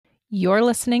You're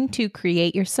listening to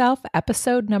Create Yourself,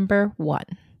 episode number 1.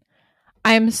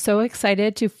 I am so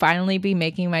excited to finally be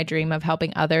making my dream of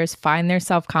helping others find their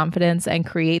self-confidence and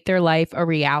create their life a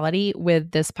reality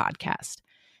with this podcast,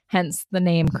 hence the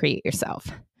name Create Yourself.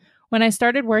 When I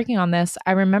started working on this,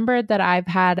 I remembered that I've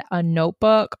had a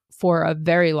notebook for a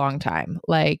very long time,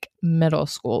 like middle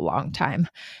school long time,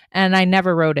 and I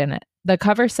never wrote in it. The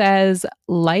cover says,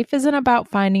 "Life isn't about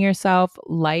finding yourself,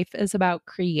 life is about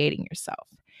creating yourself."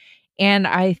 And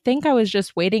I think I was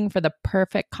just waiting for the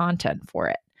perfect content for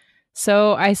it.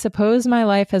 So I suppose my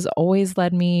life has always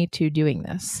led me to doing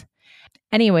this.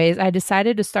 Anyways, I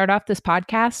decided to start off this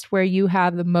podcast where you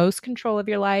have the most control of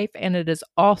your life, and it is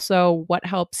also what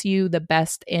helps you the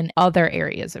best in other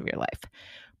areas of your life,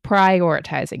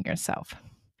 prioritizing yourself.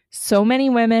 So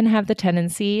many women have the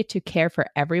tendency to care for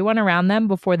everyone around them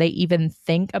before they even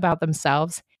think about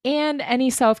themselves. And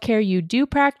any self-care you do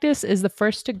practice is the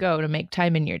first to go to make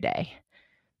time in your day.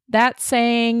 That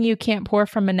saying, you can't pour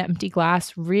from an empty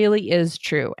glass, really is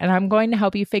true, and I'm going to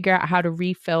help you figure out how to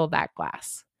refill that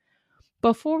glass.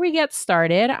 Before we get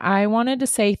started, I wanted to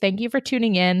say thank you for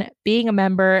tuning in, being a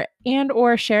member, and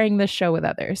or sharing this show with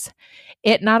others.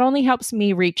 It not only helps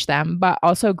me reach them, but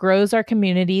also grows our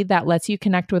community that lets you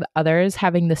connect with others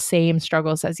having the same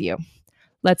struggles as you.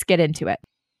 Let's get into it.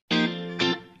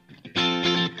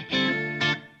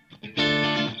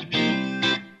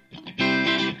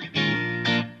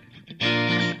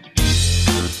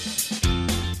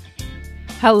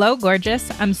 Hello,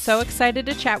 gorgeous. I'm so excited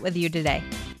to chat with you today.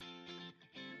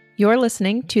 You're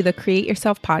listening to the Create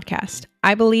Yourself podcast.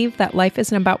 I believe that life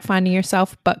isn't about finding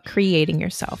yourself, but creating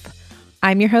yourself.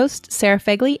 I'm your host, Sarah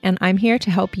Fegley, and I'm here to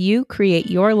help you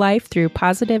create your life through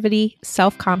positivity,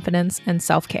 self-confidence, and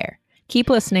self-care.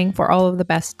 Keep listening for all of the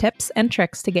best tips and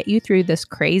tricks to get you through this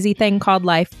crazy thing called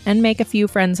life and make a few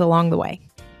friends along the way.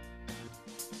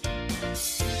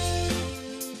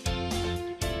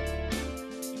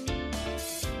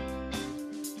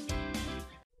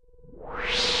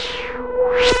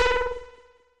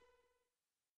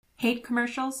 Hate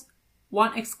commercials?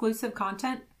 Want exclusive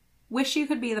content? Wish you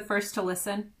could be the first to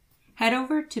listen? Head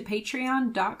over to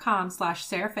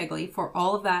patreon.com/Sarah Fegley for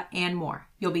all of that and more.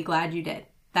 You'll be glad you did.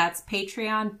 That's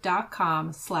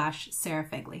patreon.com/Sarah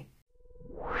Fegley.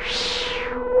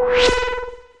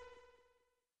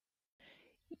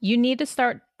 You need to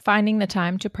start finding the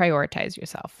time to prioritize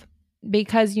yourself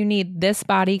because you need this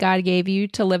body God gave you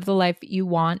to live the life you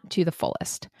want to the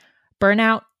fullest.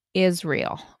 Burnout is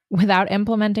real. Without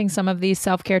implementing some of these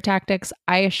self-care tactics,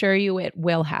 I assure you it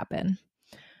will happen.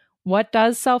 What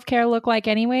does self-care look like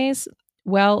anyways?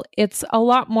 Well, it's a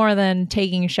lot more than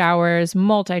taking showers,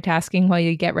 multitasking while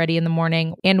you get ready in the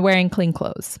morning, and wearing clean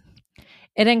clothes.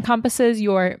 It encompasses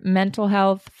your mental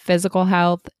health, physical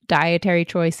health, dietary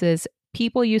choices,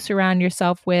 people you surround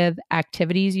yourself with,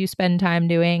 activities you spend time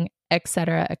doing,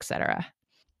 etc., etc.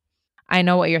 I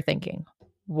know what you're thinking.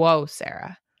 Whoa,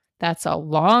 Sarah. That's a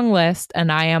long list,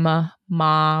 and I am a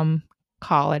mom,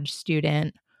 college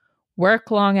student,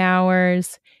 work long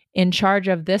hours, in charge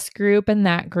of this group and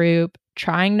that group,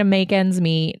 trying to make ends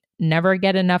meet, never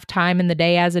get enough time in the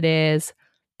day as it is.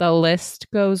 The list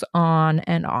goes on.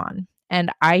 And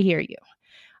I hear you.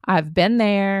 I've been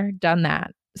there, done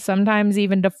that, sometimes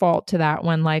even default to that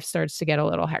when life starts to get a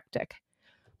little hectic.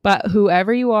 But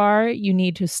whoever you are, you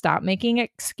need to stop making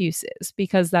excuses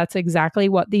because that's exactly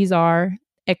what these are.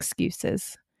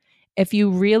 Excuses. If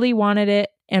you really wanted it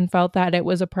and felt that it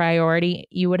was a priority,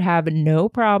 you would have no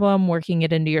problem working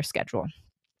it into your schedule.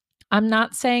 I'm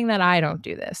not saying that I don't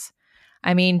do this.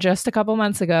 I mean, just a couple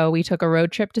months ago, we took a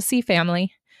road trip to see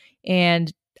family,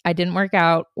 and I didn't work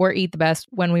out or eat the best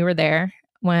when we were there.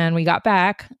 When we got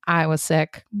back, I was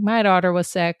sick, my daughter was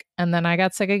sick, and then I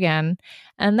got sick again.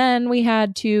 And then we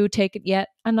had to take yet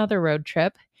another road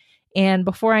trip. And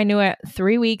before I knew it,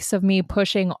 3 weeks of me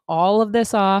pushing all of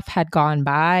this off had gone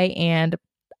by, and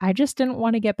I just didn't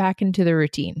want to get back into the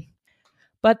routine.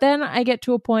 But then I get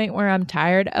to a point where I'm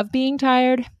tired of being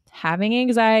tired, having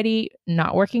anxiety,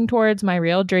 not working towards my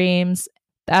real dreams.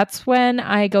 That's when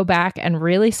I go back and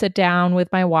really sit down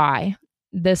with my why.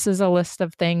 This is a list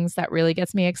of things that really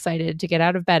gets me excited to get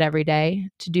out of bed every day,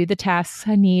 to do the tasks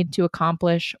I need to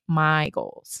accomplish my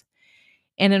goals.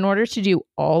 And in order to do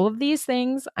all of these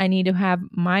things, I need to have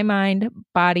my mind,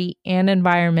 body, and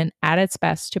environment at its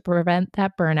best to prevent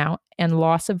that burnout and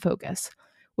loss of focus,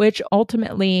 which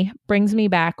ultimately brings me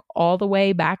back all the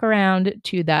way back around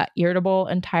to that irritable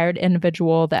and tired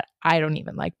individual that I don't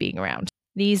even like being around.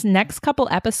 These next couple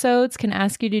episodes can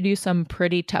ask you to do some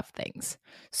pretty tough things.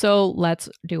 So let's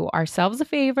do ourselves a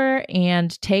favor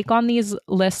and take on these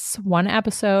lists one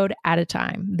episode at a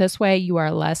time. This way you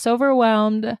are less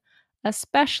overwhelmed,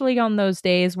 especially on those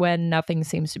days when nothing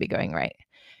seems to be going right.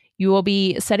 You will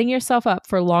be setting yourself up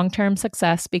for long-term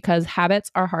success because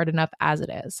habits are hard enough as it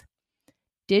is.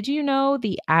 Did you know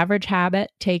the average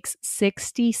habit takes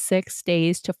 66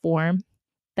 days to form?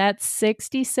 That's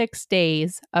 66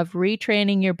 days of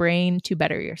retraining your brain to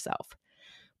better yourself.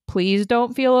 Please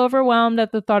don't feel overwhelmed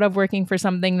at the thought of working for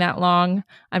something that long.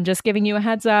 I'm just giving you a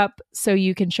heads up so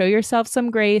you can show yourself some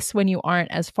grace when you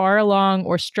aren't as far along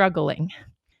or struggling.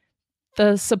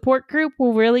 The support group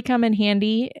will really come in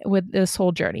handy with this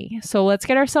whole journey. So let's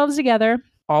get ourselves together,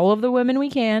 all of the women we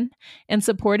can, and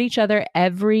support each other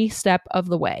every step of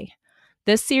the way.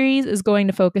 This series is going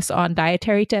to focus on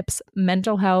dietary tips,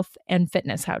 mental health, and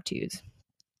fitness how-tos.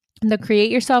 The Create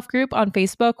Yourself group on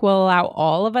Facebook will allow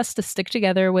all of us to stick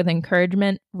together with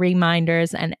encouragement,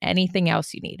 reminders, and anything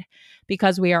else you need,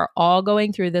 because we are all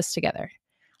going through this together.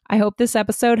 I hope this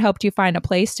episode helped you find a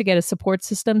place to get a support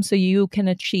system so you can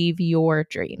achieve your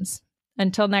dreams.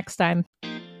 Until next time.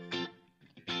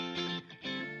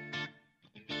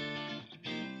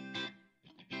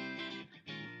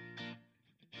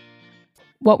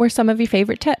 What were some of your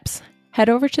favorite tips? Head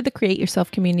over to the Create Yourself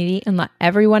community and let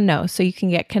everyone know so you can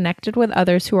get connected with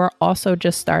others who are also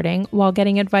just starting while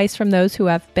getting advice from those who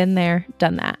have been there,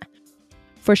 done that.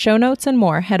 For show notes and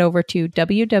more, head over to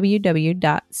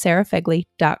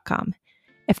www.sarahfegley.com.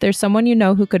 If there's someone you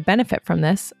know who could benefit from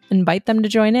this, invite them to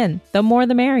join in. The more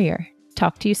the merrier.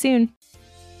 Talk to you soon.